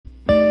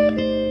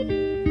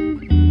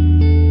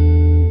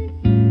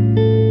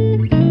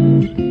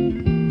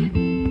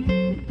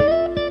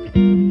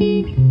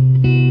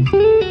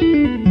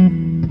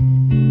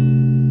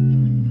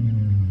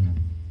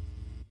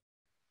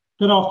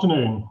Good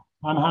afternoon.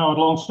 I'm Howard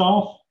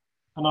Longstaff,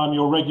 and I'm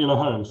your regular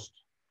host.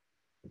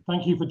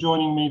 Thank you for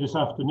joining me this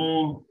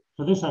afternoon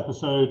for this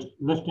episode,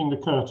 Lifting the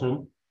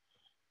Curtain.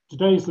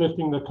 Today's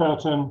Lifting the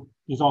Curtain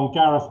is on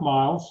Gareth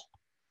Miles.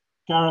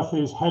 Gareth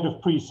is Head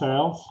of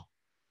Pre-Sales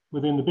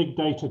within the big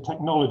data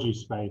technology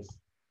space.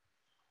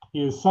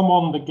 He is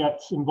someone that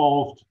gets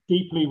involved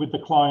deeply with the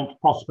client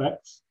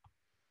prospects,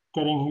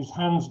 getting his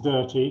hands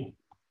dirty,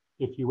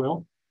 if you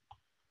will,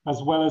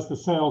 as well as the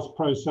sales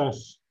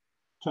process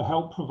to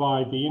help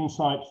provide the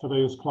insight for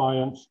those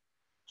clients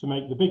to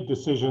make the big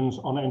decisions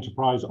on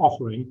enterprise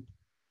offering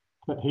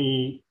that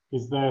he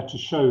is there to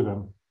show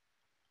them.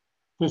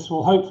 This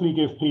will hopefully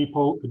give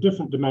people a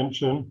different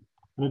dimension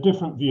and a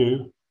different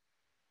view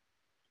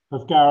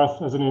of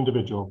Gareth as an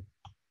individual.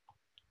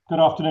 Good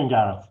afternoon,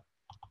 Gareth.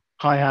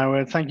 Hi,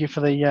 Howard. Thank you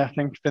for the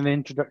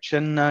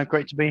introduction.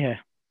 Great to be here.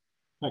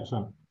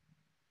 Excellent.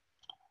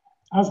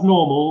 As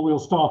normal, we'll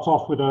start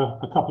off with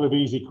a couple of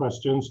easy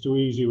questions to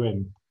ease you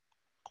in.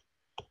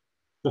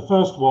 The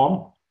first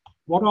one,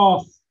 what are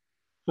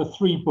the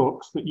 3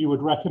 books that you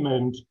would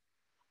recommend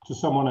to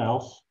someone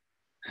else,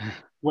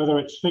 whether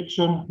it's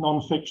fiction,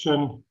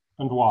 non-fiction,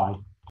 and why?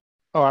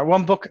 All right,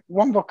 one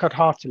book I'd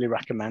heartily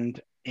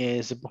recommend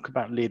is a book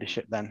about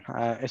leadership then.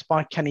 It's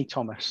by Kenny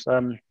Thomas,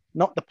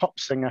 not the pop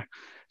singer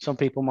some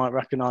people might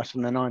recognize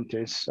from the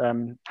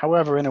 90s.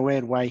 However, in a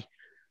weird way,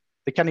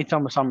 the Kenny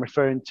Thomas I'm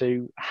referring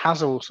to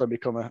has also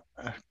become a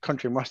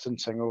country and western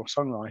singer or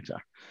songwriter.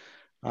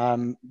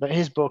 But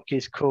his book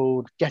is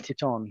called Get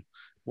It On,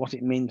 What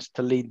It Means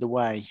to Lead the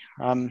Way.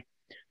 To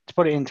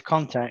put it into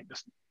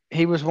context,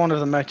 he was one of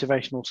the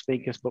motivational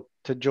speakers booked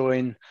to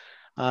join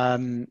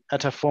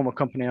at a former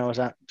company I was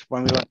at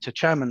when we went to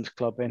Chairman's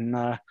Club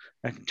a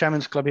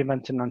Chairman's Club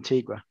event in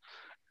Antigua.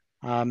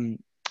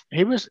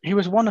 He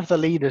was one of the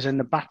leaders in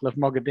the Battle of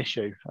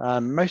Mogadishu.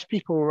 Most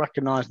people will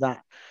recognize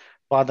that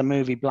by the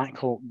movie Black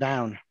Hawk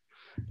Down.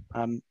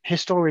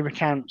 His story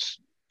recounts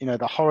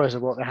the horrors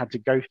of what they had to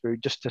go through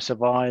just to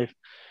survive,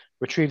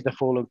 retrieve their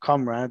fallen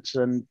comrades,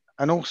 and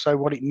also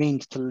what it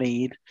means to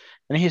lead.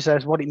 And he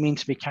says what it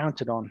means to be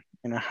counted on,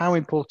 how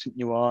important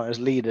you are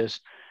as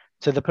leaders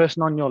to the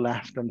person on your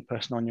left and the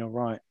person on your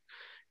right.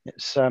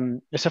 It's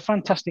a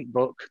fantastic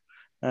book,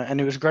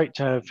 and it was great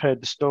to have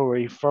heard the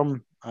story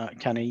from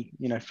Kenny,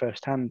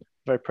 firsthand.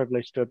 Very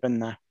privileged to have been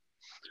there.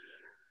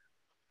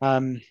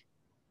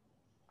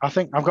 I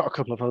think I've got a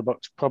couple of other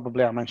books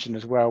probably I mentioned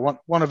as well.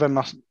 One of them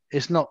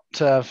is not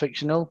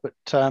fictional, but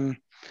I'm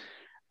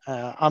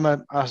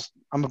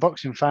a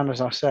boxing fan,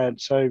 as I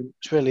said, so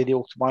it's really the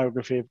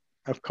autobiography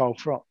of Carl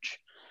Froch.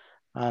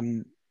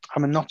 I'm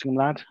a Nottingham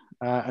lad,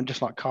 and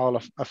just like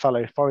Carl, a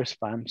fellow Forest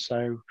fan.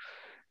 So,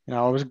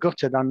 I was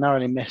gutted. I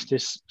narrowly missed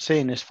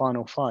seeing his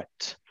final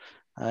fight.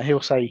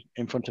 He'll say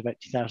in front of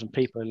 80,000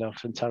 people, he'll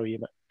often tell you,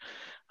 but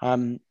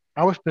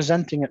I was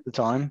presenting at the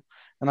time,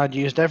 and I'd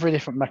used every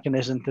different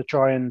mechanism to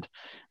try and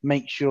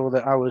make sure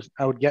that I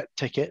would get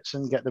tickets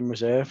and get them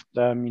reserved.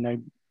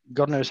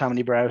 God knows how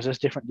many browsers,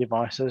 different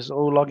devices,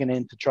 all logging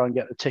in to try and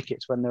get the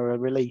tickets when they were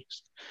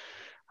released.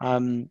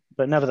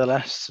 But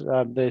nevertheless,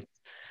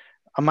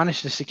 I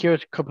managed to secure a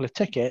couple of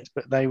tickets,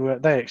 but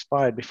they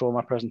expired before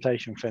my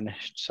presentation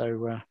finished.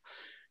 So,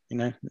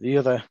 the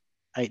other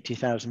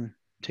 80,000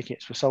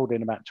 tickets were sold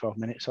in about 12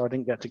 minutes, so I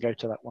didn't get to go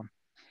to that one.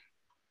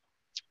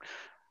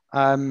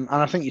 And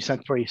I think you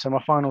said 3. So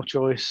my final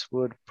choice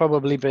would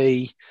probably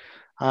be,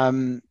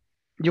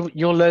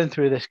 you'll learn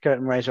through this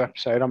Curtain Raiser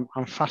episode,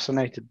 I'm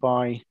fascinated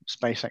by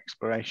space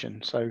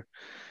exploration. So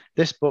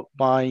this book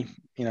by,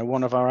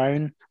 one of our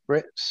own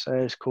Brits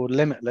is called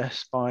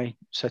Limitless by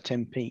Sir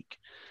Tim Peake.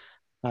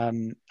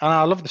 And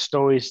I love the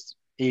stories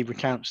he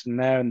recounts in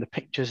there and the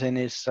pictures in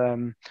his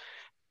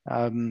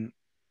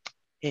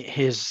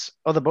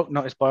other book,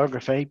 not his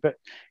biography. But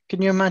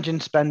can you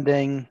imagine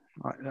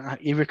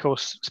he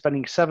recalls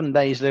spending 7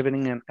 days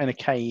living in a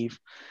cave,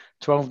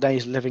 12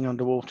 days living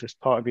underwater as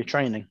part of your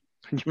training?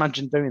 Can you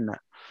imagine doing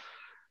that?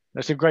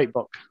 It's a great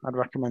book. I'd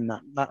recommend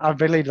that. I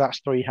believe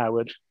that's 3,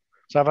 Howard.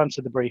 So I've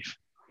answered the brief.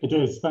 It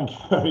is. Thank you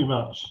very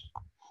much.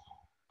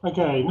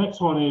 Okay, next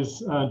one is,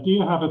 do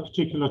you have a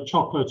particular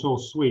chocolate or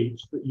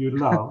sweet that you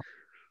love?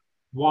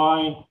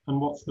 Why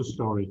and what's the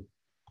story?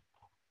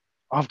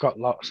 I've got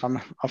lots.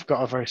 I've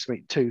got a very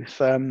sweet tooth,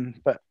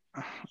 but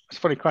it's a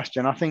funny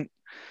question. I think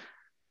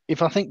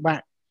if I think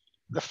back,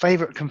 the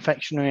favourite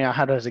confectionery I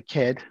had as a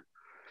kid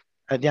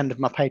at the end of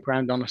my paper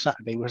round on a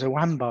Saturday was a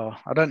Wham bar.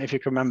 I don't know if you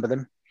can remember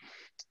them.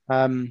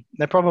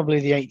 They're probably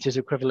the 80s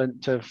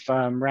equivalent of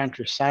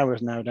Roundtree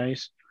Sours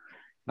nowadays.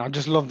 And I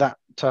just love that.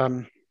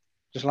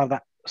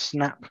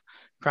 Snap,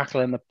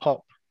 crackle, and the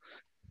pop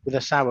with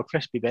the sour,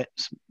 crispy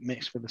bits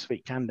mixed with the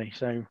sweet candy.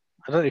 So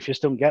I don't know if you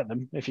still get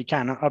them. If you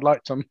can, I'd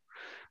like some.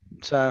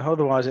 So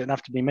otherwise, it'd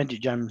have to be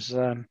midget gems.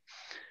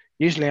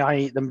 Usually, I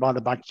eat them by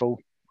the bagful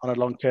on a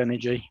long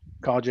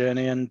car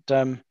journey, and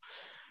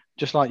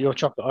just like your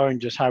chocolate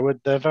oranges,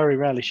 Howard, they're very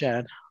rarely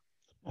shared.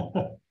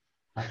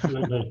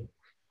 Absolutely.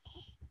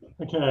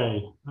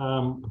 Okay.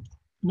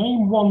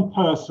 Name one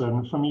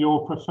person from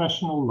your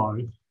professional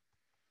life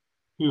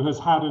who has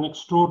had an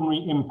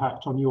extraordinary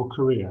impact on your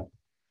career.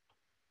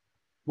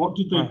 What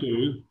did they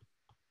do,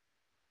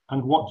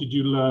 and what did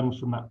you learn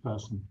from that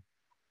person?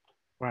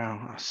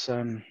 Wow, that's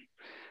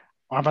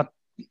I've had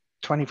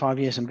 25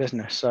 years in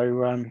business,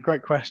 so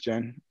great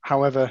question.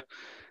 However,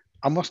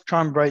 I must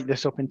try and break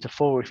this up into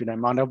four, if you don't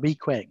mind. I'll be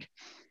quick.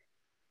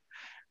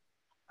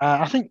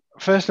 I think,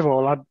 first of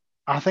all,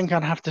 I think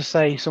I'd have to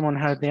say someone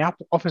had the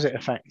opposite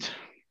effect,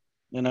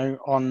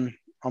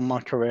 on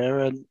my career,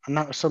 and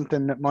that was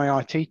something that my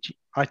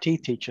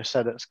IT teacher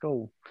said at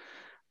school.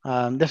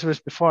 This was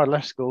before I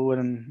left school,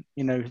 and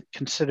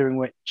considering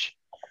which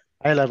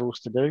A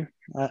levels to do,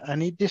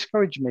 and he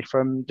discouraged me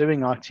from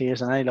doing IT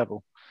as an A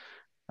level.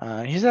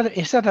 He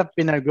said I'd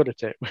be no good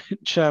at it,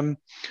 which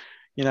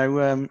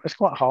it's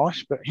quite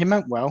harsh, but he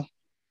meant well.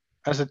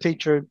 As a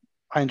teacher,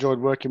 I enjoyed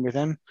working with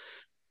him.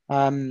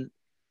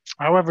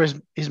 However,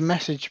 his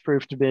message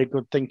proved to be a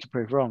good thing to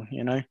prove wrong.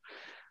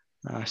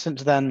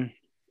 Since then,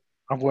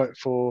 I've worked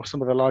for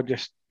some of the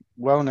largest,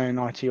 well-known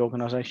IT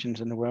organisations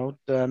in the world,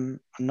 and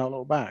not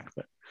look back.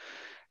 But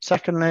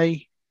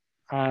secondly,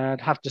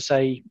 I'd have to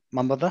say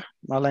my mother,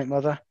 my late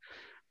mother,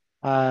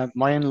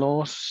 my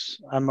in-laws,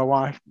 and my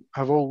wife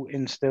have all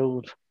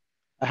instilled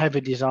a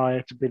heavy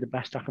desire to be the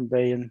best I can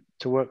be and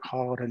to work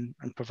hard and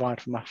provide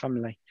for my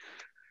family.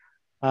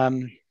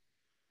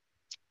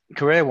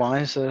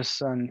 Career-wise,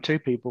 there's two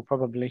people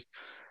probably.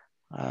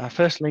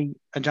 Firstly,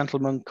 a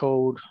gentleman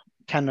called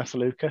Kenneth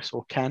Lucas,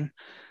 or Ken.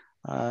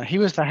 He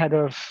was the head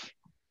of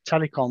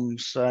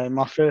telecoms in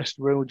my first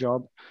real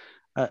job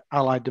at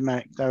Allied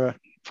Domecq. They're a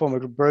former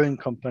brewing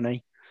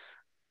company.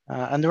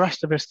 And the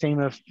rest of his team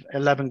of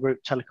 11 group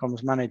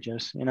telecoms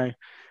managers.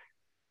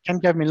 Ken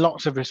gave me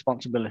lots of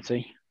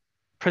responsibility,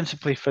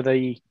 principally for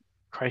the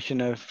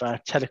creation of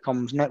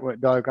telecoms network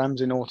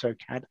diagrams in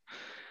AutoCAD.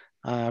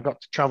 I got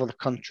to travel the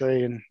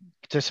country and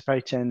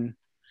participate in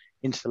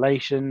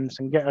installations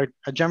and get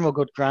a general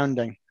good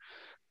grounding.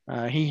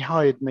 He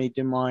hired me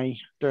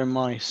during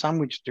my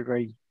sandwich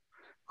degree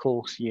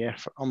course year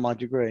on my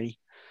degree.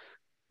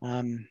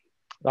 The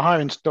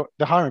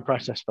hiring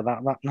process for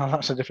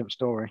that's a different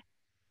story.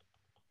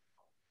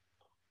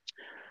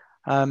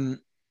 And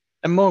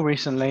more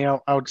recently,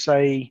 I would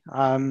say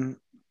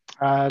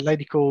a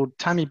lady called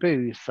Tammy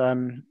Booth.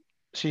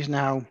 She's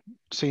now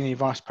Senior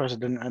Vice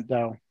President at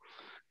Dell.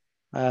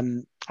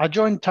 I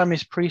joined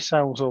Tammy's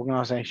pre-sales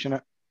organization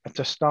at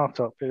a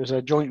startup. It was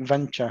a joint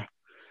venture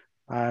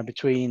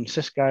between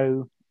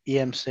Cisco,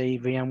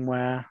 EMC,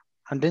 VMware,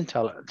 and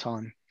Intel at the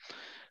time.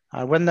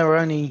 When there were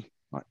only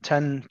like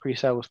 10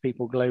 pre-sales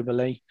people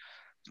globally,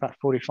 about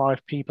 45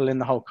 people in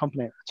the whole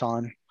company at the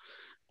time.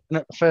 And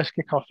at the first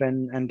kickoff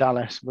in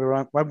Dallas, we were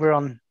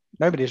on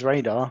nobody's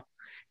radar.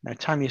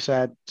 Tammy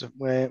said,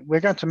 we're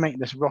going to make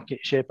this rocket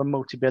ship a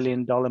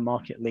multi-billion-dollar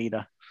market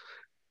leader.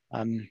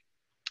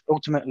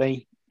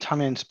 Ultimately,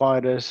 Tammy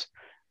inspired us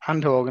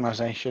and her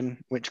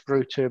organization, which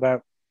grew to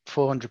about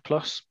 400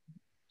 plus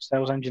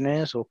sales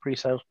engineers or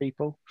pre-sales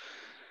people.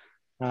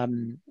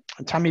 And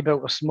Tammy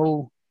built a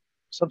small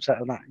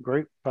subset of that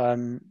group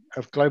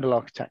of global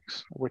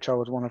architects, which I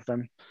was one of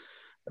them.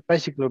 That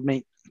basically would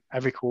meet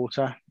every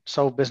quarter,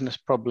 solve business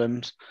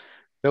problems,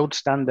 build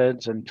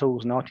standards and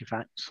tools and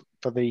artifacts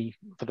for the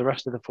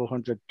rest of the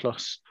 400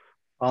 plus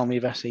army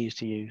of SEs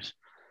to use.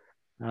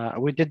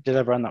 We did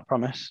deliver on that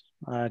promise.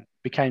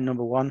 Became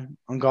number one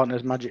on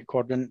Gartner's Magic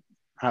Quadrant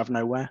out of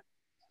nowhere.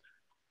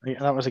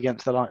 That was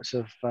against the likes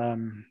of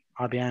IBM,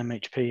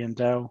 HP, and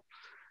Dell.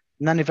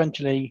 And then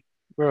eventually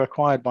we were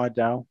acquired by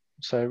Dell.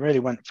 So it really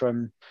went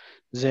from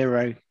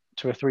zero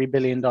to a $3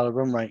 billion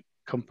run rate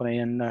company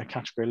and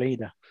category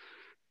leader.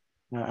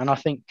 And I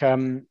think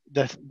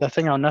the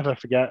thing I'll never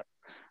forget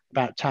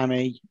about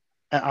Tammy,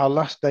 at our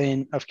last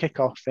day of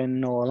kickoff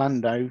in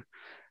Orlando,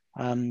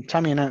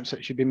 Tammy announced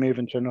that she'd be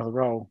moving to another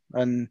role.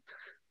 And,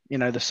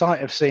 the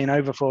sight of seeing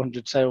over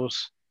 400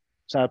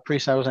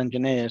 pre-sales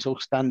engineers all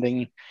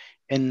standing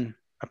in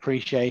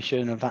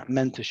appreciation of that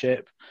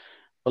mentorship,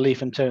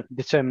 belief and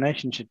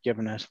determination she'd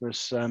given us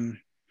was,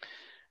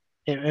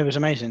 it was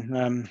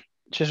amazing.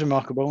 She's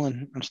remarkable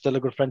and still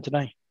a good friend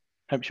today.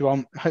 Hope she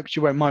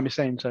won't mind me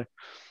saying so.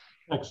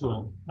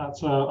 Excellent.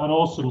 That's an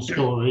awesome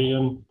story,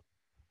 and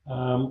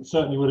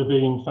certainly would have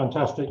been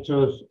fantastic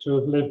to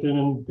have lived in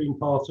and been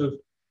part of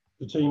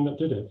the team that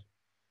did it.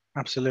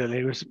 Absolutely,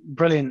 it was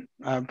brilliant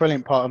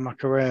part of my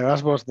career,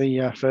 as was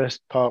the first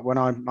part when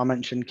I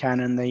mentioned Ken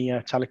and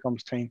the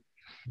telecoms team.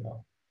 Yeah.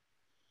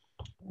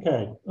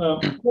 Okay,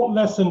 what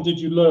lesson did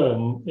you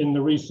learn in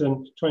the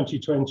recent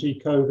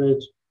 2020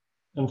 COVID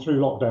and through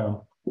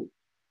lockdown?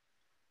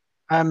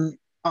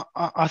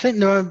 I think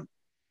there are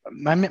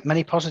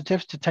many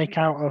positives to take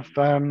out of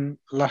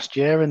last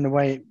year and the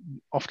way it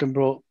often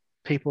brought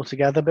people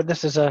together, but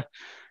this is a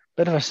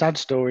bit of a sad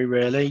story,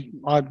 really.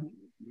 I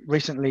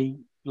recently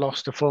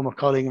lost a former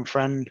colleague and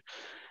friend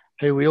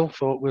who we all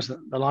thought was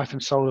the life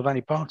and soul of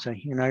any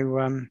party.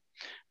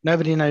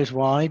 Nobody knows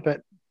why, but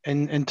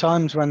in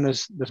times when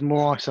there's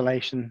more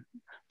isolation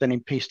than in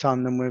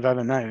peacetime than we've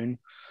ever known,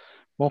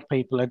 more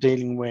people are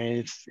dealing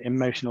with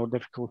emotional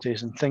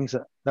difficulties and things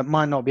that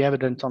might not be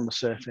evident on the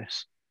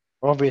surface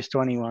or obvious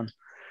to anyone.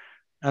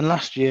 And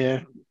last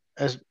year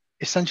has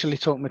essentially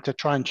taught me to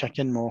try and check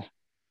in more,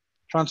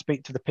 try and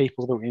speak to the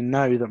people that we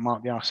know that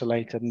might be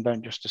isolated, and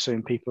don't just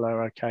assume people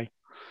are okay.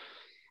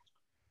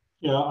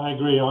 Yeah, I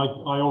agree.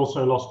 I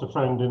also lost a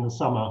friend in the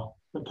summer,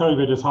 but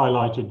COVID has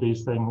highlighted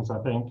these things,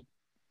 I think.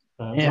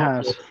 It Not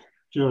has. just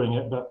during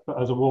it, but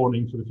as a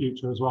warning for the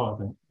future as well, I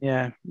think.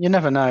 Yeah, you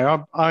never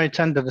know. I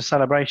attended a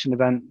celebration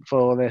event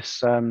for this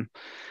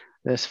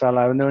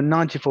fellow, and there were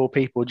 94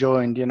 people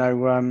joined.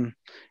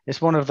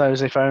 It's one of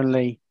those if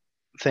only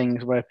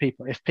things where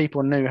if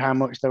people knew how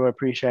much they were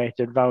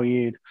appreciated,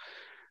 valued,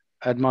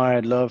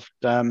 admired, loved,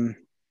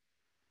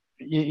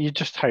 you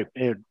just hope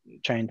it would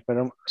change, but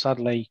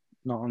sadly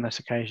not on this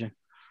occasion.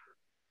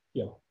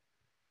 Yeah.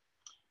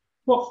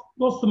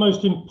 What's the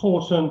most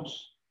important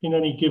in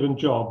any given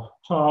job,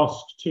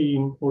 task,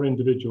 team, or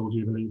individual, do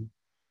you believe?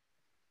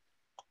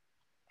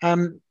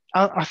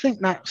 I think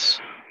that's,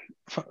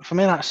 for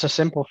me, that's a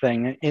simple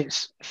thing.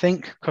 It's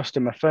think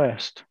customer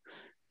first,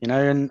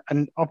 and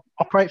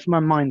operate from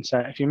a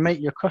mindset. If you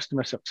make your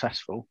customer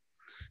successful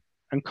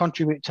and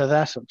contribute to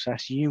their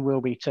success, you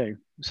will be too.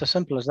 It's as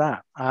simple as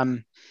that,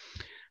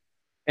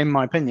 in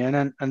my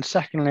opinion. And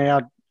secondly,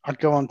 I'd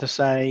go on to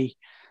say,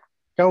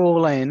 go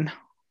all in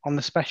on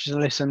the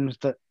specialisms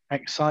that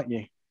excite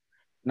you.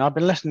 Now, I've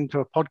been listening to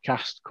a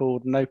podcast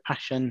called No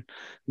Passion,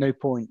 No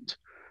Point.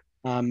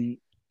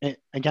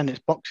 It's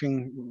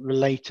boxing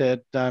related.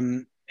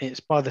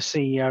 It's by the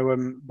CEO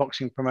and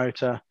boxing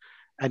promoter,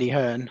 Eddie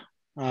Hearn,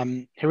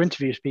 who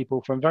interviews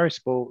people from various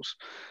sports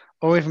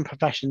or even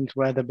professions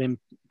where they've been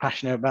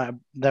passionate about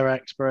their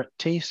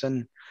expertise,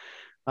 and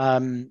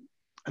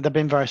they've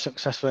been very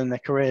successful in their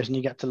careers, and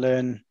you get to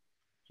learn,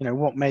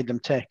 what made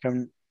them tick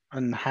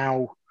and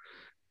how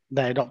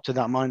they adopted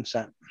that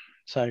mindset.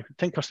 So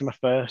think customer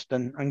first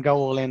and go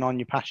all in on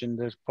your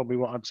passion is probably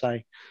what I'd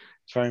say.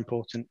 It's very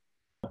important.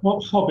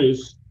 What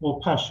hobbies or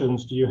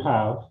passions do you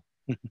have?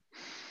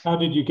 How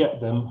did you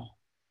get them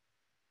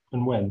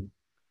and when?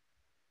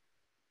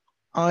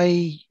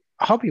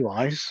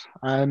 Hobby-wise,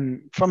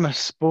 from a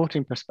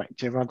sporting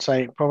perspective, I'd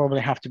say it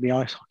probably have to be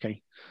ice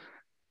hockey.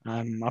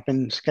 I've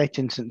been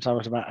skating since I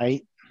was about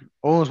 8.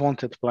 Always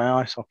wanted to play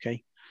ice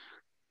hockey.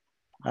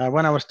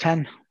 When I was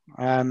 10,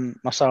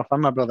 myself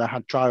and my brother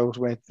had trials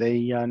with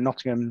the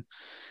Nottingham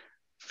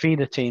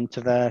feeder team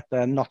to the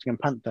Nottingham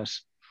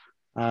Panthers.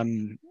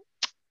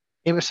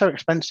 It was so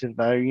expensive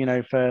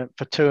though, for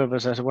 2 of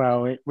us as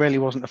well. It really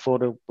wasn't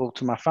affordable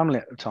to my family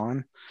at the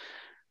time.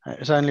 It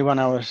was only when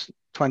I was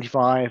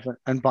 25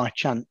 and by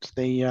chance,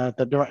 the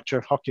director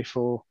of hockey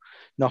for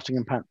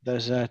Nottingham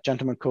Panthers, a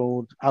gentleman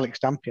called Alex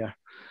Dampier,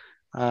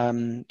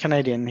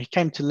 Canadian, he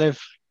came to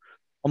live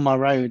on my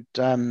road.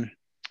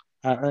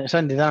 It's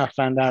only then I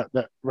found out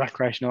that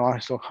recreational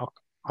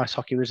ice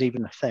hockey was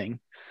even a thing.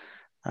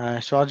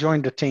 So I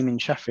joined a team in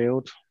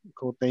Sheffield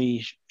called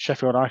the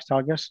Sheffield Ice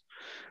Tigers.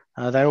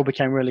 They all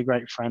became really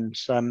great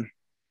friends.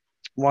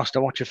 Whilst I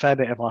watch a fair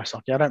bit of ice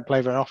hockey, I don't play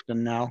very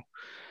often now.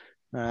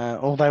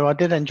 Although I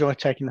did enjoy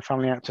taking the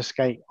family out to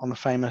skate on the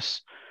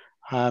famous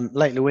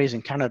Lake Louise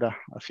in Canada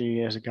a few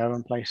years ago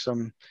and play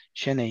some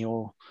shinny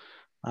or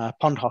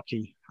pond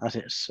hockey, as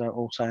it's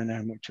also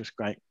known, which was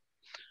great.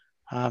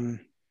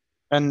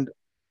 And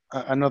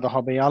another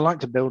hobby, I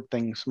like to build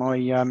things.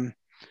 My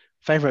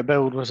favourite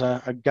build was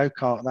a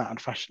go-kart that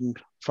I'd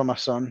fashioned for my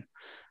son.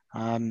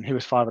 He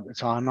was 5 at the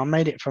time. I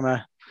made it from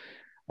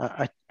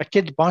a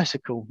kid's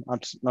bicycle.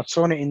 I'd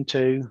sawn it in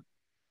 2,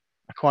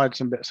 acquired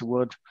some bits of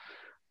wood,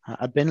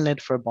 a bin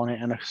lid for a bonnet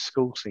and a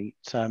school seat.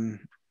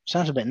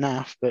 Sounds a bit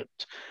naff, but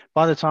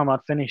by the time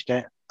I'd finished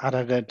it, I'd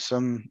added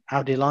some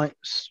Audi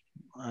lights,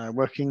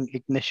 working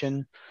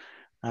ignition,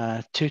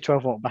 2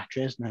 12-volt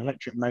batteries, an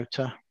electric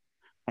motor,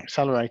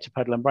 accelerator,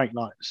 pedal and brake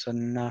lights,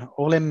 and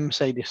all in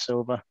Mercedes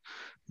silver,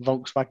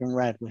 Volkswagen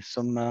red with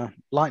some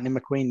Lightning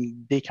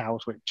McQueen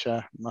decals, which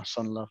my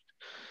son loved.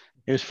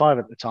 He was 5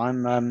 at the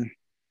time,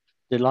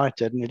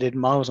 delighted, and he did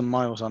miles and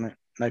miles on it,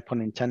 no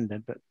pun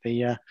intended. But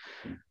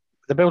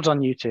the build's on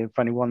YouTube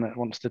for anyone that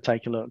wants to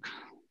take a look.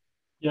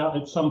 Yeah,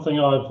 it's something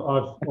I've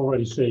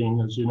already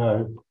seen, as you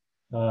know,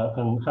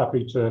 and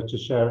happy to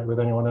share it with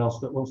anyone else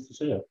that wants to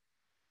see it.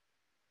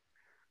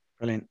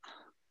 Brilliant.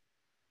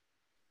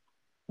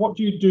 What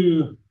do you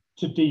do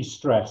to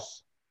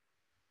de-stress?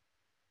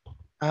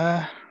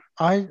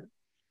 I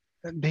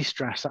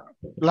de-stress.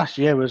 Last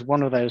year was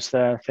one of those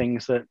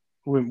things that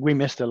we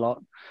missed a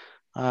lot.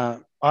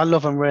 I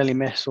love and really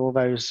miss all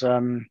those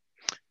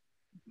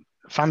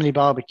family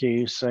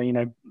barbecues.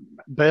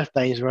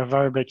 Birthdays are a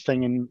very big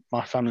thing in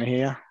my family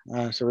here.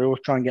 So we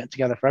always try and get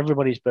together for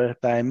everybody's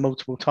birthday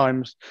multiple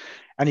times,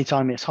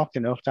 anytime it's hot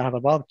enough to have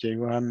a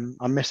barbecue.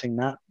 I'm missing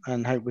that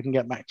and hope we can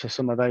get back to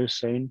some of those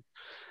soon.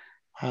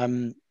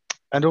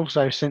 And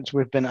also, since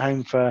we've been at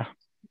home for,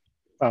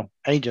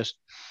 ages,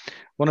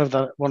 one of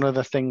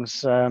the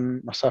things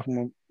myself and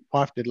my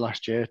wife did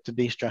last year to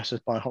de-stress is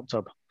buy a hot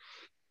tub.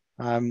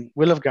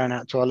 We love going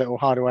out to our little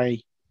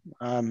hideaway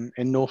in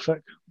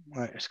Norfolk.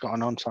 It's got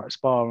an on-site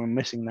spa. I'm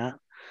missing that.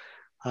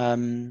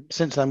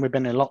 Since then, we've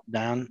been in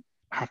lockdown,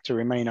 had to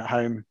remain at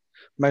home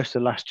most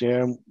of last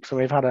year. So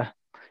we've had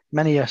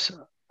many a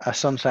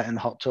sunset in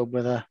the hot tub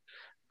with a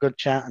good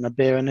chat and a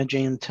beer and a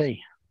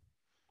G&T.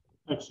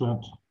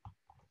 Excellent.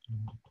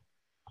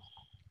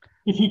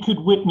 If you could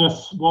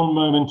witness one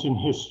moment in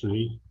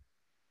history,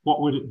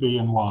 what would it be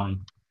and why?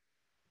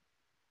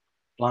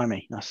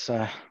 Blimey, that's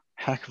a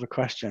heck of a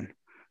question.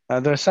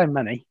 There are so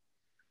many.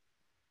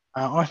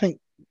 I think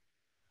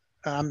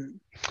I'm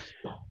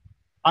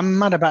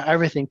mad about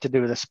everything to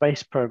do with the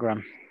space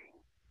program,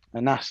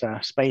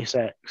 NASA,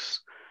 SpaceX,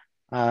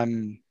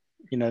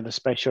 the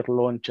space shuttle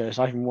launchers.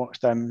 I can watch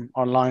them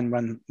online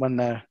when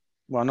they're,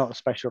 well, not the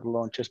space shuttle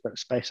launchers, but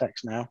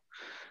SpaceX now,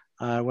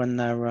 when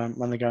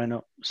they're going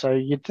up. So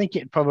you'd think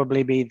it'd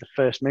probably be the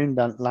first moon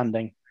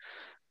landing.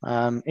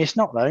 It's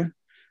not though.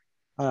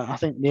 I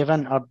think the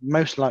event I'd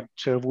most like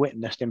to have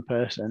witnessed in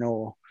person,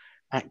 or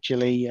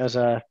actually as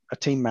a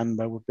team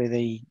member, would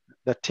be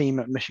the team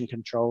at Mission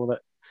Control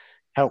that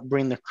helped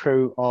bring the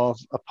crew of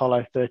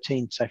Apollo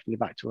 13 safely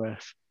back to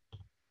Earth.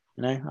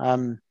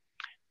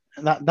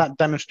 That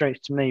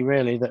demonstrates to me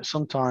really that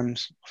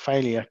sometimes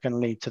failure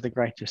can lead to the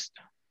greatest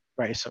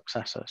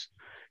successes.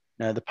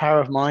 The power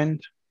of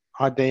mind,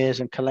 ideas,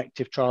 and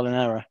collective trial and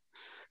error,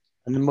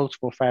 and the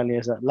multiple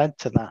failures that led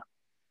to that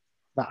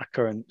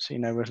occurrence,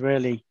 was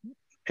really,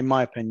 in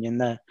my opinion,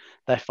 their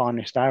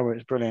finest hour.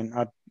 It's brilliant.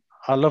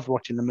 I loved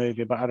watching the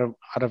movie, but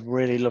I'd have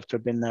really loved to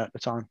have been there at the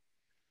time.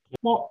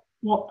 What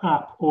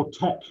app or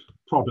tech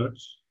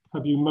product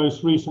have you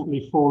most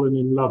recently fallen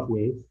in love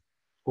with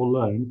or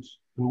learned,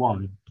 and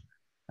why?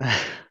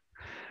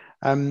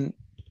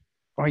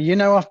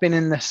 Well, I've been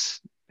in this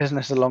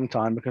business a long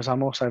time because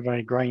I'm also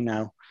very grey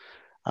now.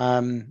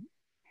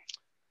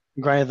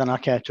 Greyer than I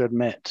care to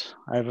admit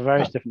over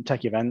various different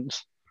tech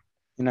events.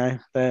 I've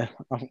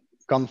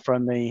gone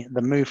from the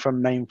move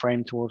from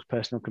mainframe towards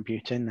personal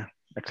computing.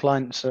 The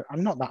clients,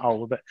 I'm not that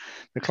old, but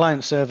the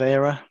client server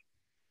era,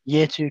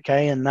 year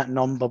 2K and that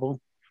non-bubble,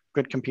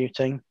 grid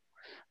computing,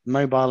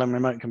 mobile and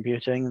remote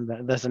computing.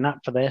 There's an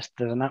app for this,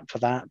 there's an app for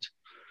that.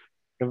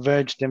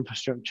 Converged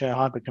infrastructure,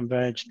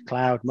 hyper-converged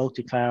cloud,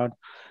 multi-cloud,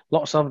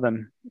 lots of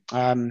them.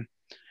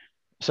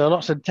 So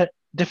lots of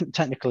different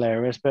technical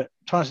areas. But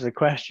to answer the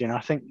question, I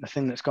think the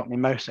thing that's got me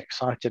most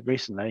excited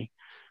recently,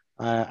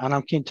 and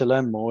I'm keen to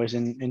learn more, is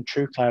in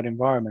true cloud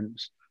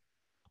environments.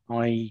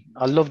 I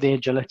love the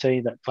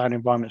agility that cloud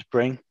environments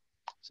bring,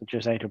 such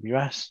as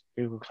AWS,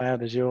 Google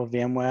Cloud, Azure,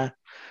 VMware.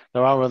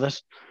 There are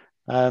others.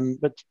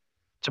 But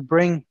to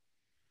bring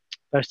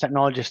those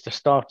technologies to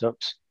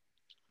startups,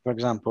 for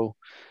example,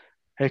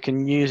 who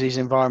can use these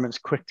environments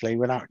quickly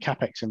without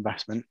CapEx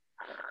investment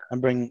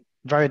and bring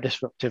very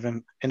disruptive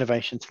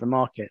innovation to the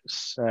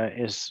markets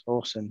is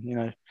awesome.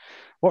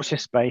 Watch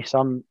this space.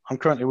 I'm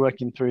currently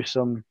working through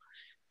some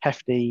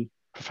hefty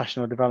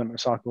professional development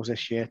cycles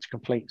this year to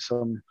complete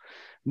some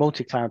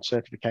multi-cloud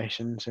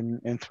certifications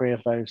in 3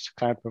 of those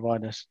cloud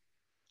providers.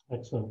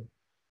 Excellent.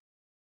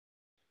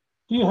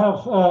 Do you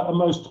have a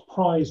most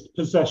prized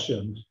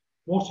possession?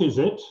 What is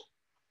it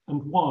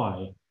and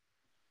why?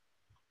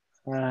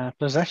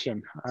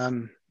 Possession.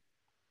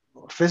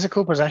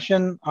 Physical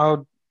possession.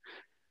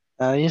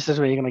 This is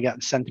where you're going to get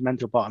the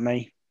sentimental part of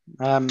me.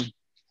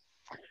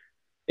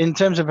 In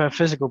terms of a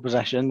physical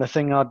possession, the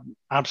thing I'd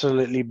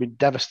absolutely be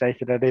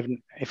devastated at,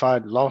 even if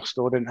I'd lost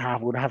or didn't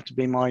have, would have to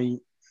be my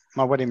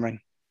wedding ring.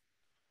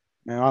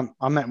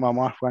 I met my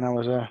wife when I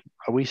was a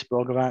wee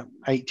sprog, about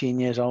 18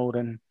 years old,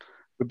 and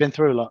we've been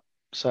through a lot.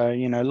 So,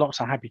 lots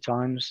of happy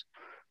times,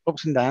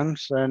 ups and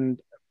downs,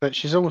 but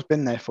she's always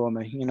been there for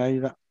me,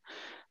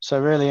 So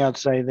really, I'd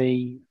say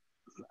the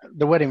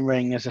wedding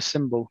ring is a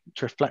symbol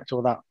to reflect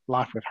all that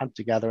life we've had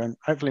together, and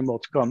hopefully more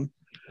to come.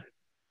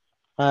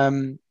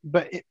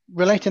 But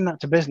relating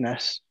that to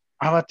business,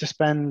 I've had to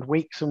spend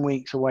weeks and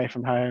weeks away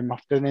from home,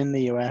 often in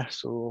the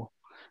US or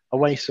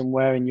away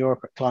somewhere in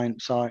Europe at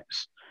client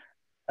sites.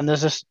 And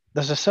there's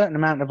a certain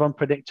amount of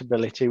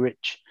unpredictability,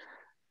 which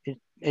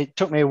it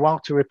took me a while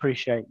to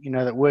appreciate,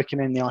 that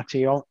working in the IT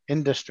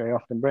industry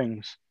often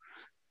brings.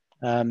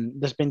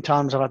 There's been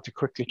times I've had to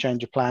quickly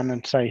change a plan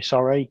and say,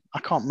 sorry, I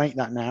can't make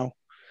that now.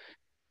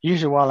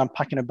 Usually while I'm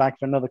packing a bag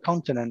for another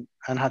continent,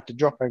 and had to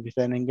drop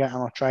everything and get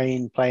on a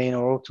train, plane,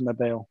 or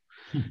automobile.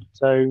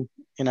 So,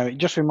 it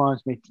just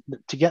reminds me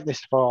that to get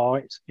this far,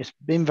 it's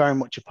been very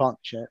much a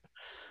partnership.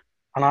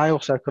 And I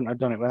also couldn't have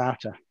done it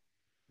without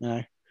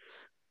her,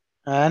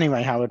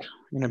 Anyway, Howard,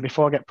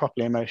 before I get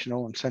properly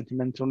emotional and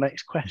sentimental,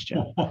 next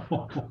question.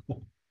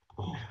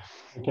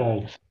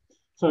 Okay.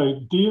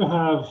 So do you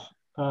have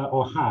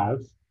or have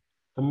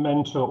a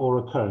mentor or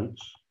a coach?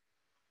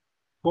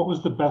 What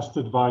was the best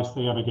advice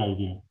they ever gave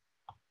you?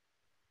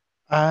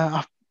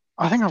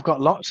 I think I've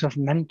got lots of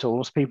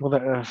mentors, people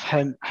that have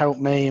helped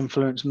me,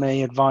 influenced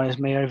me, advised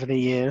me over the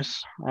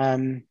years.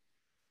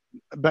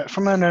 But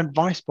from an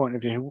advice point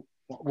of view,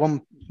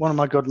 one of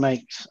my good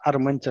mates,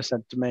 Adam Winter,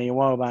 said to me a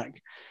while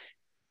back,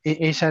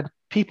 he said,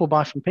 people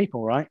buy from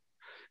people, right?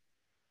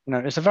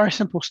 It's a very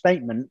simple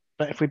statement,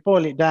 but if we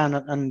boil it down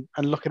and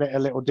look at it a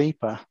little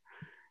deeper,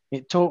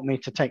 it taught me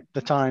to take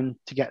the time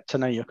to get to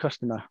know your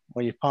customer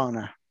or your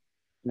partner.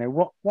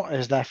 What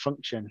is their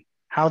function,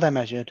 how they're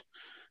measured,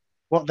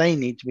 what they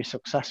need to be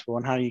successful,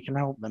 and how you can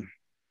help them.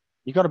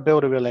 You've got to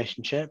build a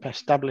relationship,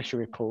 establish a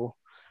rapport.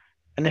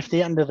 And if at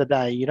the end of the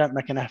day, you don't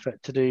make an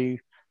effort to do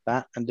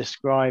that and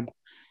describe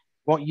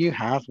what you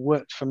have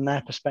worked from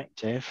their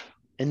perspective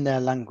in their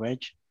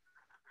language,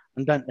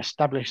 and don't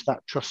establish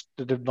that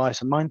trusted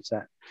advisor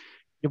mindset,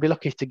 you'll be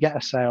lucky to get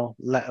a sale,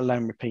 let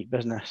alone repeat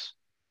business.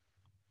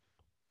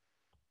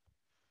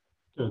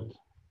 Good.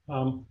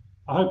 I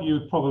hope you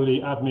would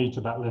probably add me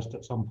to that list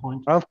at some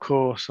point. Of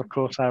course,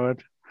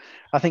 Howard.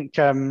 I think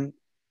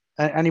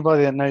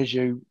anybody that knows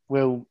you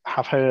will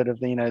have heard of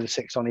the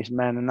 6 Honest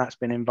Men, and that's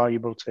been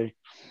invaluable too.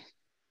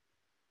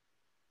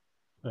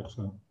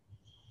 Excellent.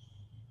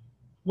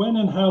 When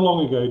and how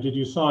long ago did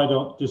you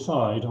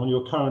decide on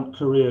your current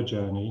career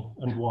journey,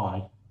 and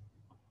why?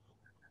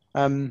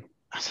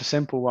 That's a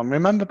simple one.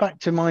 Remember back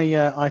to my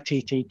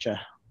IT teacher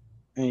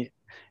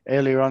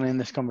earlier on in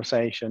this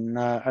conversation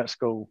at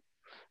school.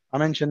 I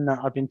mentioned that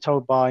I've been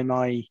told by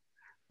my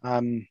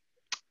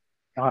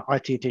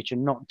IT teacher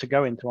not to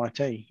go into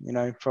IT.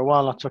 For a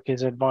while I took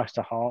his advice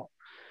to heart,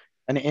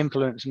 and it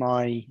influenced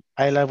my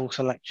A-level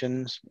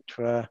selections, which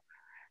were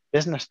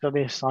business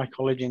studies,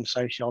 psychology, and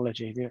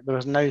sociology. There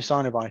was no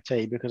sign of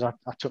IT because I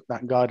took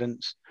that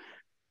guidance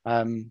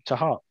to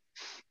heart.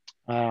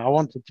 I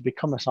wanted to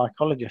become a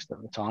psychologist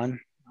at the time,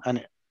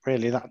 and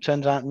that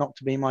turns out not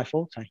to be my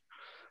forte.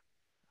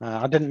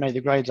 I didn't make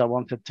the grades I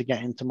wanted to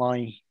get into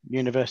my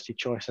university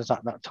choices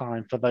at that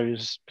time for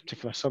those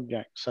particular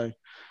subjects. So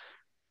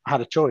I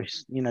had a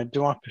choice.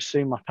 Do I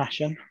pursue my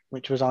passion,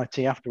 which was IT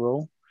after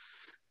all?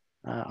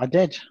 I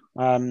did.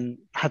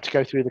 Had to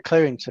go through the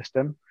clearing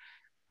system,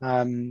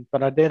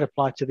 but I did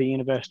apply to the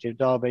University of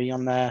Derby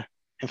on their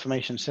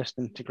information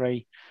systems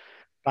degree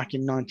back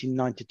in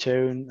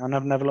 1992, and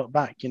I've never looked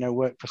back.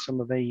 Worked for some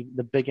of the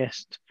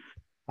biggest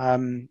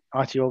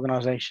IT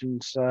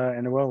organisations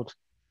in the world.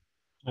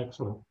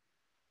 Excellent.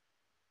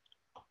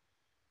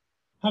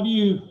 Have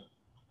you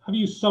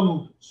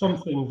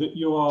something that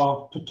you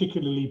are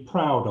particularly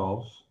proud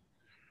of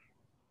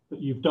that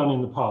you've done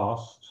in the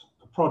past?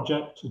 A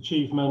project,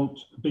 achievement,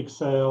 a big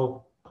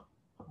sale?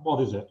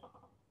 What is it?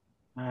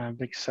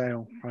 Big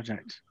sale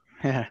project.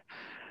 Yeah.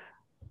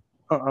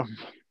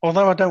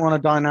 Although I don't want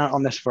to dine out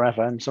on this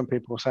forever, and some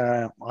people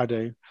say I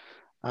do,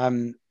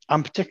 I'm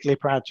particularly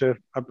proud to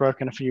have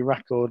broken a few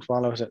records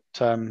while I was at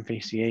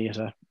VCE as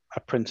a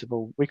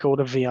principal. We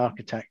called a V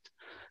architect,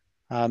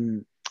 a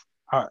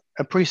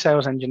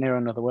pre-sales engineer,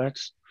 in other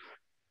words.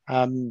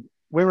 We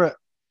were at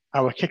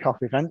our kickoff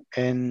event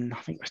in,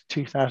 I think it was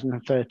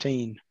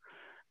 2013,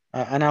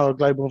 and our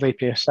global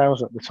VP of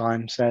sales at the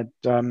time said,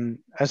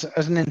 as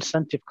an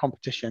incentive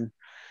competition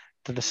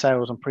to the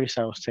sales and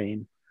pre-sales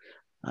team,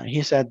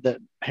 he said that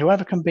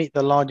whoever can beat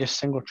the largest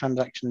single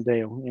transaction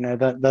deal,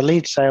 the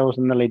lead sales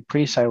and the lead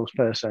pre-sales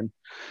person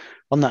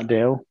on that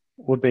deal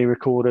would be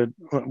rewarded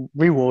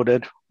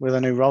with a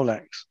new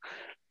Rolex.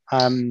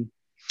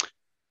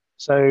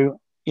 So,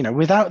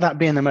 without that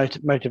being the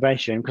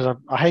motivation, because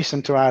I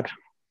hasten to add,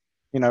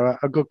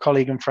 a good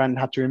colleague and friend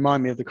had to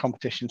remind me of the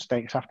competition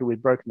stakes after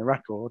we'd broken the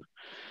record.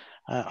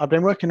 I've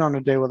been working on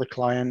a deal with a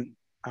client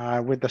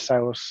with the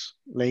sales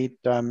lead.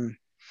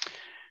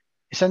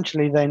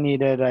 Essentially, they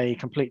needed a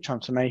complete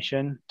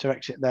transformation to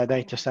exit their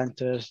data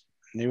centers,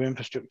 new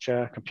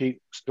infrastructure,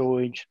 compute,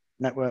 storage,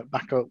 network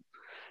backup,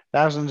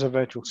 thousands of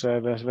virtual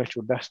servers,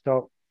 virtual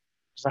desktop,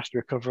 disaster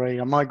recovery,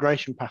 a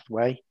migration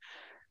pathway,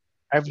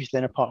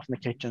 everything apart from the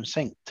kitchen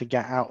sink to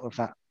get out of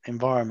that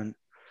environment.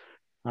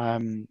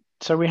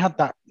 So we had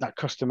that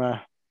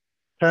customer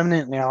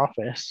permanently in our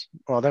office.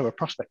 Well, they were a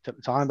prospect at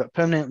the time, but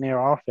permanently in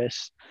our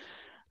office,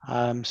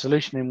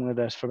 solutioning with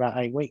us for about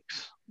 8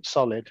 weeks,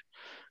 solid.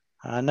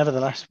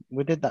 Nevertheless,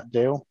 we did that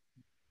deal,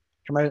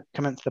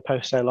 commenced the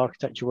post-sale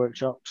architecture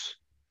workshops,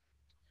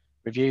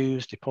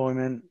 reviews,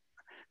 deployment,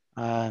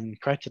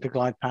 created a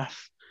glide path,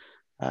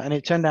 and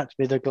it turned out to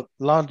be the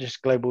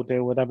largest global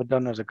deal we'd ever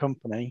done as a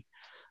company.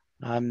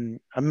 And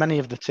many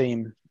of the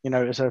team, it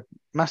was a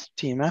massive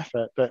team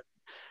effort, but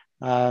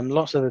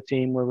lots of the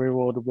team were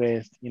rewarded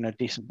with,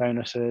 decent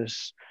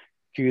bonuses,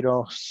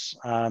 kudos,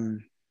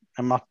 and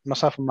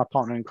myself and my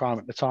partner in crime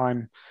at the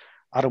time,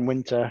 Adam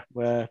Winter,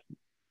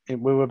 we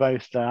were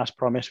both, as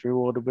promised,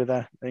 rewarded with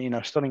a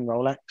stunning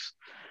Rolex,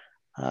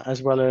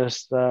 as well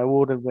as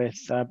awarded with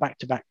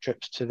back-to-back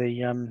trips to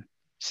the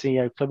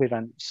CEO club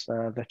events,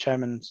 the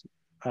chairman's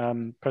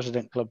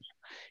president club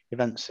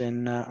events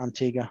in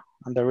Antigua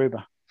and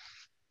Aruba.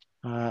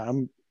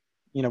 And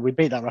we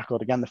beat that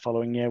record again the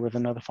following year with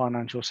another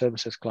financial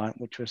services client,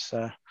 which was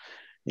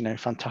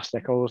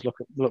fantastic. I always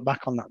look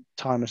back on that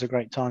time as a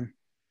great time.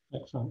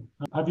 Excellent.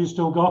 Have you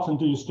still got, and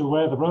do you still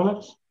wear the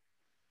Rolex?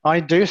 I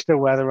do still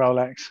wear the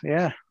Rolex,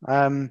 yeah.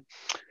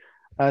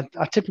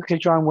 I typically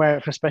try and wear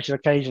it for special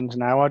occasions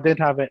now. I did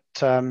have it,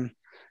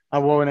 I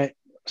wore it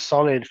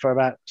solid for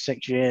about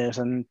 6 years,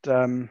 and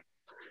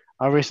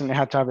I recently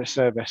had to have it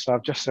serviced, so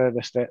I've just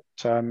serviced it,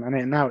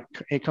 and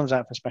it comes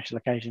out for special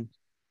occasions.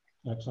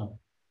 Excellent.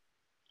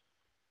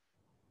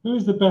 Who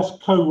is the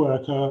best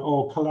co-worker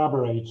or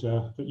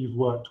collaborator that you've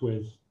worked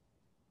with?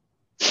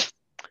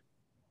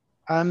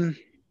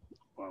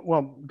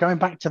 Well, going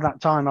back to that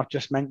time I've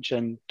just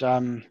mentioned,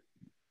 in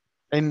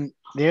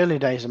the early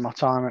days of my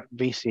time at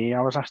VCE,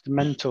 I was asked to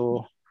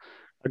mentor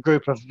a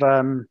group of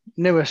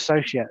new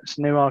associates,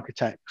 new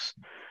architects,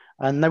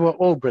 and they were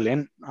all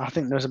brilliant. I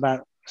think there was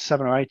about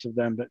 7 or 8 of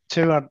them, but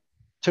two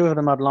of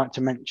them I'd like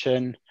to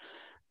mention,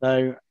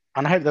 though,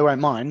 and I hope they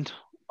won't mind,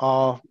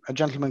 are a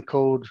gentleman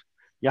called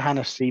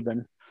Johannes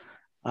Sieben.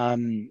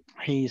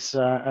 He's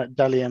at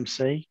Dell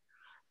EMC,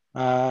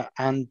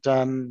 and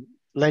a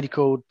lady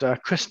called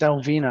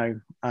Christelle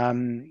Vino.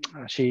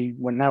 She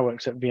now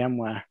works at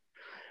VMware.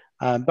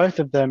 Both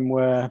of them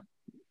were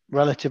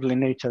relatively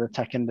new to the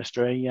tech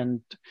industry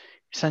and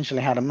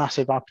essentially had a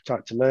massive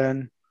appetite to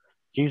learn,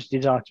 huge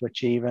desire to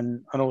achieve,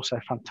 and also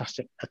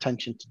fantastic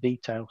attention to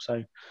detail.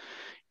 So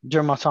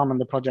during my time on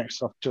the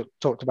projects I've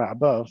talked about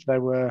above, they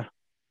were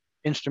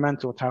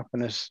instrumental to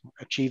helping us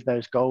achieve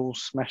those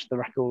goals, smash the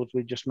records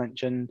we just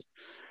mentioned,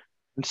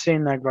 and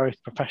seeing their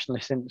growth professionally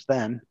since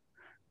then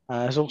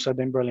has also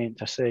been brilliant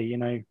to see. You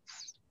know,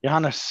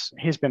 Johannes,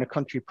 he's been a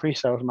country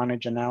pre-sales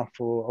manager now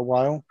for a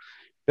while,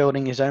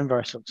 building his own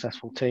very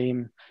successful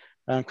team.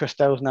 And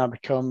Christelle's now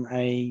become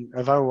a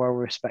very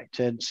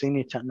well-respected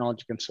senior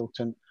technology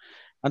consultant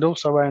and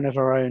also owner of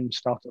her own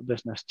startup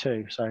business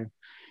too. So, you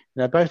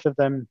know, both of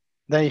them,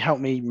 they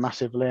helped me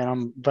massively, and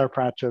I'm very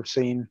proud to have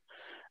seen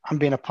and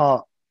been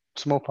a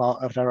small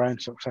part of their own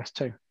success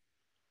too.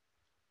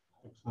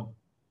 Excellent.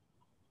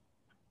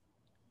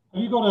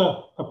 Have you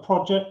got a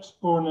project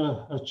or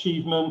an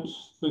achievement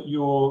that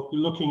you're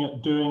looking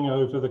at doing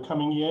over the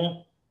coming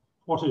year?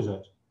 What is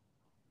it?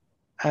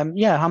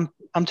 Yeah,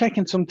 I'm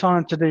taking some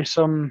time to do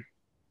some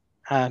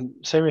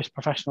serious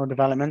professional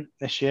development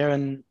this year,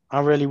 and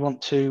I really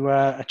want to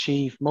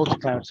achieve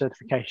multi-cloud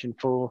certification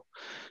for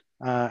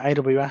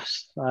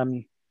AWS,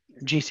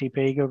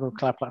 GCP, Google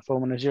Cloud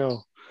Platform, and Azure.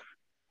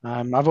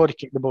 I've already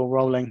kicked the ball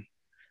rolling,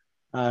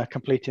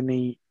 completing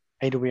the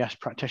AWS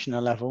practitioner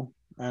level,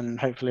 and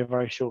hopefully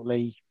very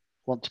shortly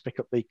want to pick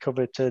up the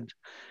coveted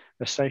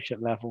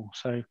associate level.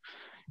 So, you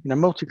know,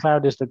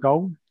 multi-cloud is the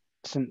goal,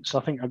 since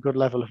I think a good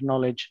level of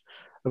knowledge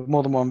of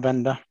more than one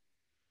vendor,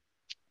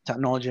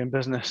 technology and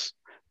business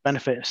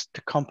benefits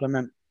to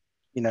complement,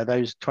 you know,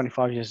 those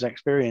 25 years of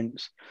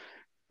experience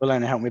will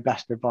only help me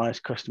best advise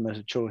customers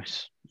of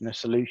choice, you know,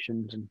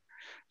 solutions and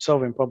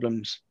solving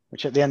problems,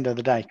 which at the end of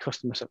the day,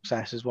 customer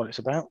success is what it's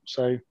about.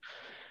 So,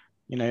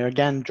 you know,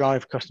 again,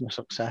 drive customer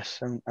success,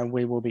 and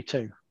we will be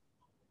too.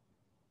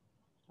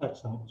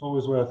 Excellent. It's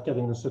always worth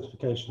getting the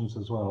certifications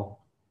as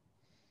well.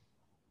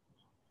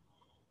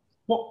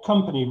 What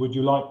company would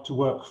you like to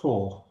work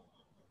for?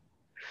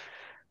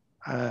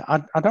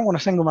 I don't want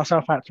to single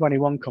myself out to any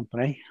one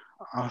company.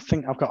 I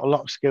think I've got a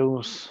lot of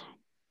skills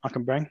I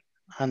can bring,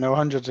 and there are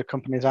hundreds of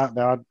companies out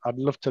there I'd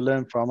love to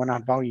learn from and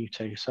add value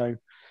to. So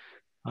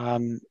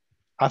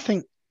I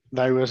think,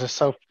 though, as a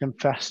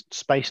self-confessed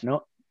space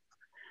nut,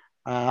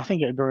 I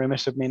think it would be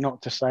remiss of me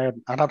not to say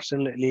I'd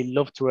absolutely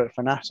love to work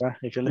for NASA,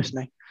 if you're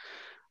listening.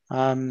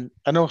 And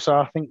also,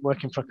 I think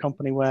working for a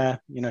company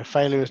where, you know,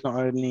 failure is not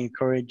only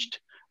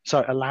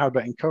allowed,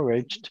 but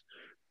encouraged,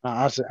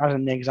 as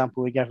in the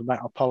example we gave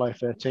about Apollo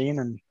 13,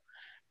 and,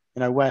 you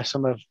know, where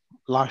some of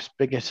life's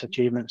biggest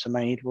achievements are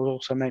made, will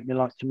also make me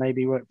like to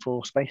maybe work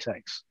for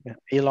SpaceX. Yeah,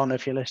 Elon,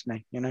 if you're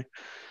listening, you know,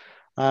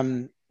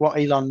 what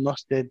Elon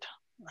Musk did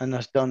and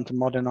has done to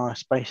modernize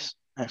space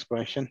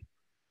exploration,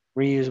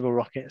 reusable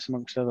rockets,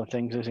 amongst other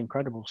things, is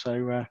incredible.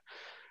 So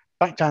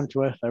back down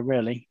to earth, though,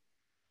 really,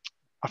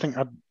 I think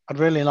I'd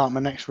really like my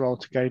next role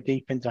to go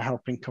deep into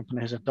helping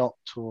companies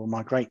adopt or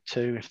migrate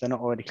to, if they're not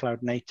already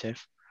cloud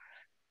native,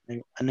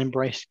 and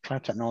embrace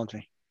cloud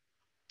technology.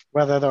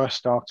 Whether they're a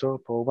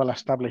startup or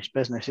well-established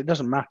business, it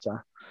doesn't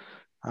matter.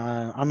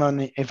 I'm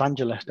an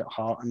evangelist at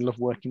heart and love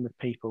working with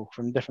people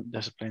from different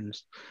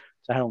disciplines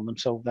to help them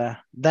solve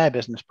their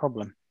business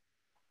problem.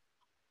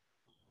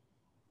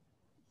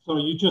 So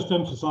you just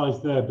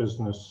emphasised their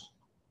business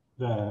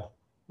there.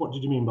 What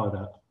did you mean by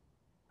that?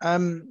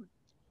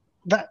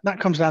 That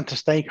comes down to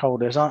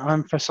stakeholders. I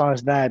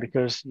emphasise there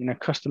because, you know,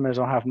 customers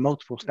will have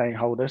multiple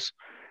stakeholders: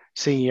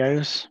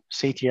 CEOs,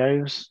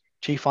 CTOs,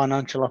 chief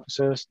financial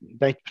officers,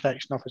 data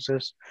protection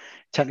officers,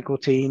 technical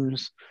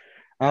teams.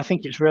 And I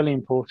think it's really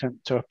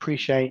important to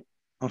appreciate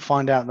and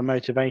find out the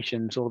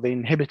motivations or the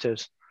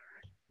inhibitors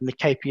and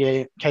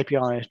the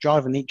KPIs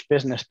driving each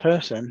business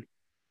person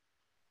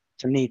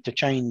to need to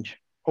change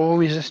or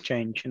resist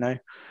change. You know,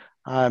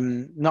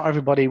 not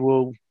everybody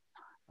will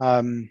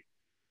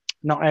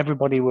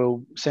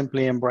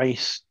simply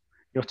embrace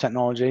your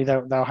technology.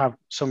 They'll have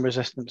some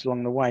resistance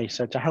along the way.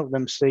 So to help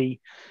them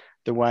see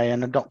the way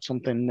and adopt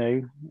something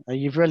new,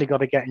 you've really got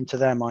to get into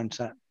their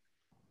mindset.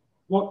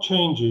 What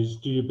changes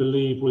do you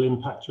believe will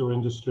impact your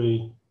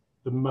industry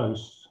the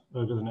most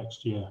over the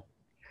next year?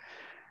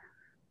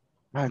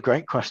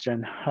 Great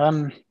question.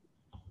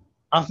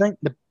 I think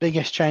the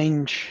biggest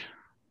change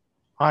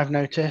I've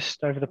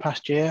noticed over the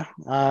past year,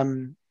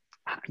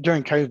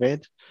 during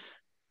COVID,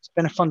 it's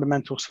been a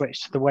fundamental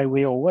switch to the way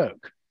we all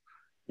work,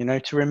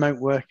 to remote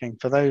working.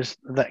 For those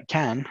that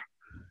can,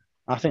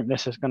 I think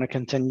this is going to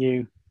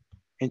continue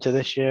into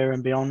this year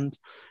and beyond.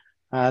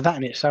 That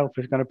in itself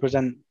is going to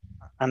present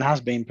and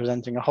has been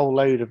presenting a whole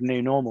load of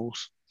new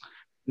normals,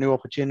 new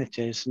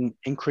opportunities, and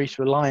increased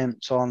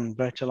reliance on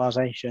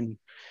virtualization,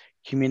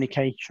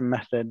 communication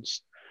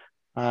methods,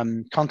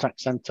 contact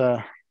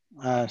center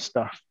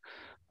stuff.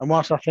 And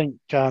whilst I think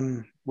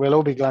we'll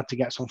all be glad to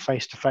get some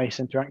face-to-face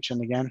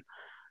interaction again,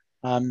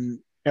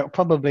 it'll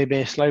probably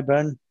be a slow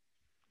burn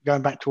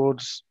going back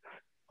towards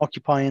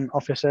occupying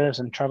offices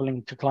and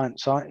traveling to client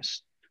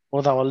sites.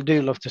 Although I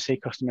do love to see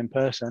customer in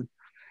person,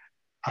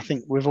 I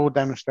think we've all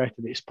demonstrated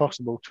it's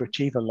possible to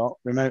achieve a lot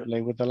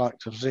remotely with the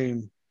likes of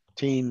Zoom,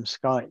 Teams,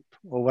 Skype,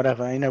 or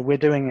whatever. We're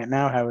doing it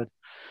now, Howard.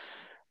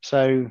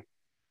 So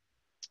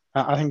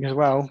I think as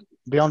well,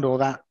 beyond all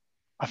that,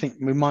 I think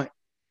we might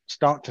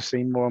start to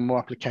see more and more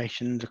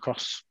applications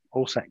across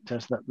all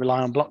sectors that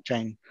rely on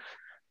blockchain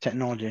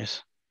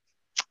technologies.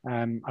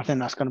 I think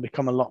that's going to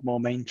become a lot more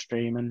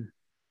mainstream. And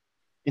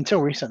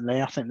until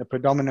recently, I think the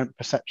predominant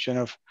perception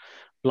of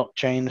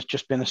blockchain has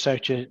just been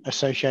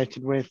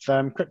associated with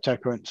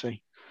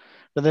cryptocurrency.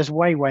 But there's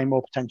way, way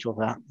more potential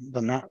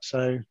than that.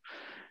 So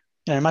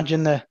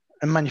imagine the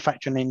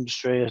manufacturing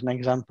industry as an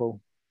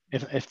example.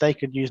 If they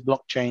could use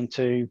blockchain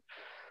to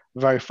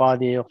verify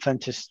the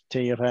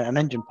authenticity of an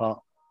engine part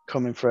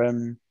coming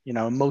from,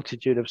 a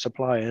multitude of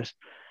suppliers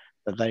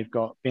that they've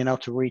got, being able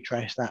to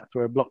retrace that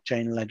through a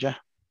blockchain ledger,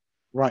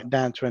 right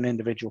down to an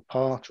individual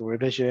part or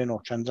revision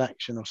or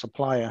transaction or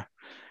supplier.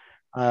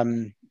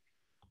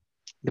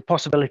 The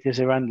possibilities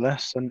are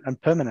endless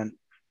and permanent,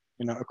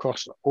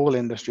 across all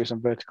industries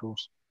and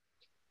verticals.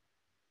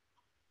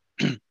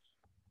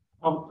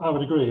 I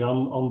would agree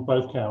on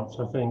both counts.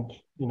 I think,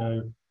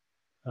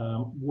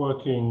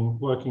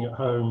 working at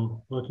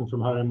home, working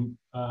from home,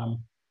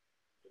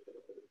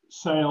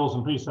 sales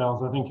and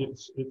pre-sales, I think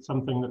it's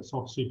something that's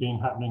obviously been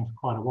happening for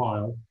quite a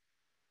while.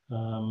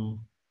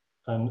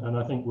 And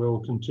I think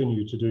we'll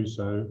continue to do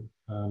so,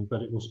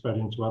 but it will spread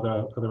into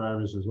other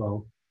areas as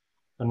well.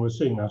 And we're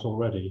seeing that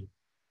already.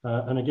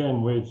 And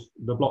again, with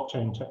the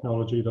blockchain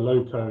technology, the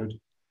low code,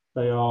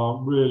 they are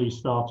really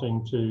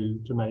starting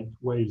to make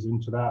waves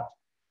into that.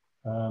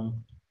 I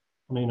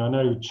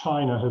know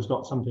China has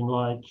got something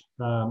like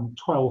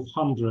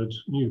 1,200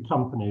 new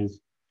companies,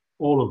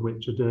 all of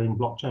which are doing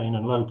blockchain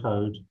and low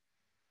code.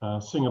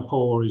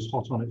 Singapore is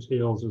hot on its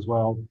heels as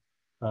well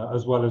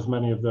as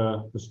many of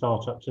the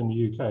startups in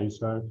the UK.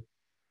 So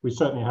we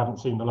certainly haven't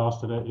seen the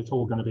last of it. It's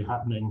all going to be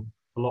happening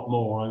a lot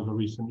more over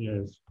recent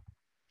years.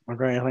 I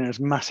agree. I think there's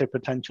massive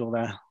potential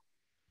there.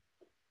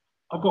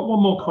 I've got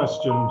one more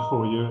question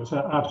for you. It's an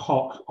ad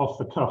hoc, off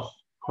the cuff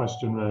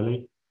question,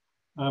 really.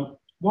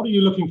 What are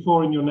you looking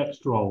for in your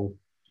next role?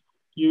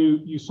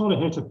 You sort of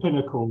hit a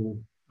pinnacle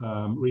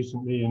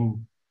recently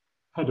in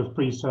head of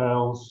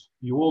pre-sales.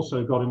 You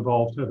also got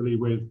involved heavily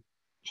with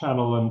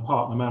channel and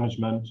partner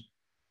management,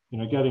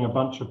 getting a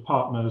bunch of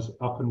partners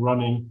up and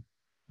running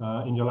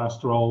in your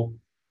last role.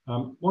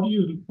 What are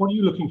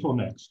you looking for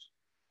next?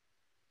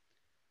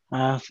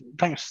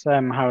 Thanks,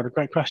 Howard. A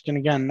great question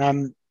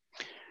again.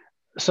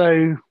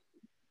 So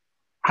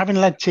having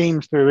led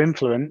teams through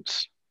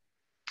influence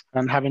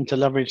and having to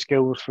leverage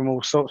skills from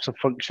all sorts of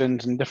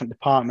functions and different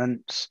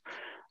departments,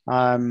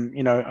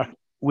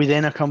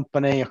 within a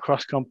company,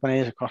 across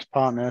companies, across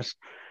partners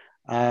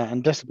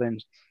and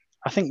disciplines.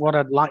 I think what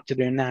I'd like to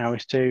do now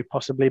is to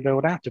possibly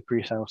build out a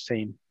pre-sales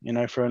team,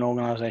 for an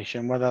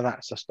organization, whether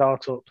that's a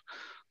startup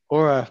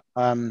or a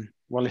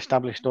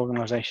well-established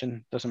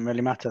organization, doesn't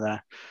really matter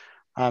there.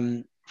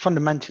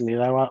 Fundamentally,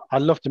 though, I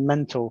love to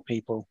mentor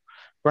people,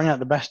 bring out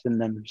the best in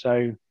them.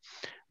 So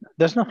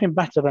there's nothing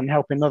better than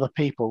helping other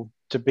people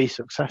to be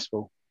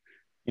successful.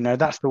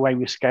 That's the way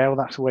we scale,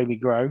 that's the way we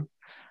grow.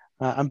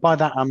 And by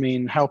that, I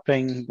mean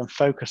helping them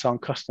focus on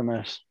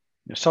customers,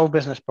 solve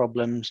business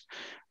problems,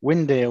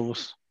 win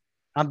deals,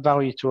 add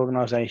value to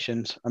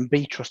organizations, and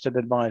be trusted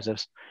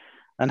advisors,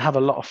 and have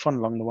a lot of fun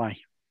along the way.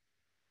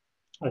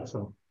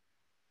 Excellent.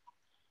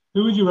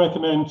 Who would you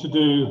recommend to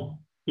do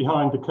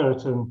behind the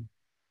curtain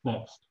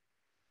next?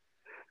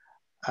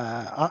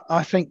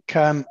 I think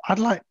I'd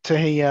like to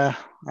hear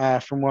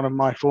from one of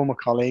my former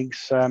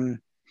colleagues,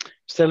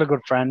 still a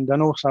good friend,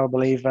 and also I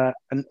believe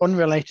an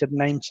unrelated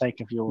namesake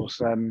of yours.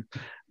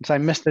 Say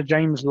Mr.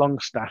 James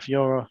Longstaff. He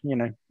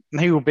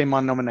will be my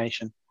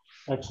nomination.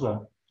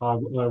 Excellent. I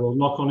will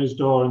knock on his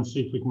door and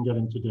see if we can get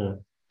him to do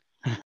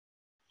it.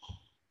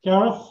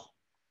 Gareth,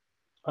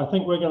 I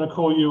think we're going to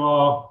call you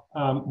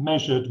our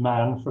measured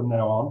man from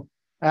now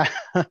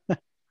on.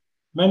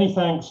 Many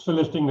thanks for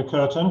lifting the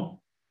curtain.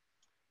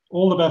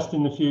 All the best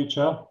in the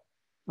future.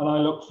 And I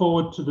look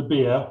forward to the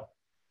beer,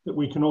 that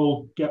we can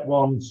all get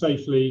one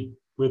safely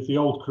with the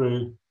old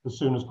crew as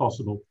soon as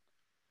possible.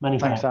 Many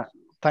thanks.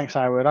 Thanks,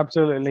 Howard.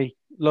 Absolutely.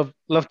 Love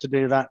to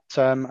do that.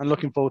 And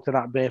looking forward to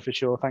that beer for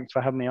sure. Thanks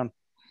for having me on.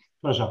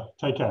 Pleasure.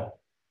 Take care.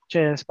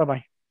 Cheers. Bye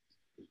bye.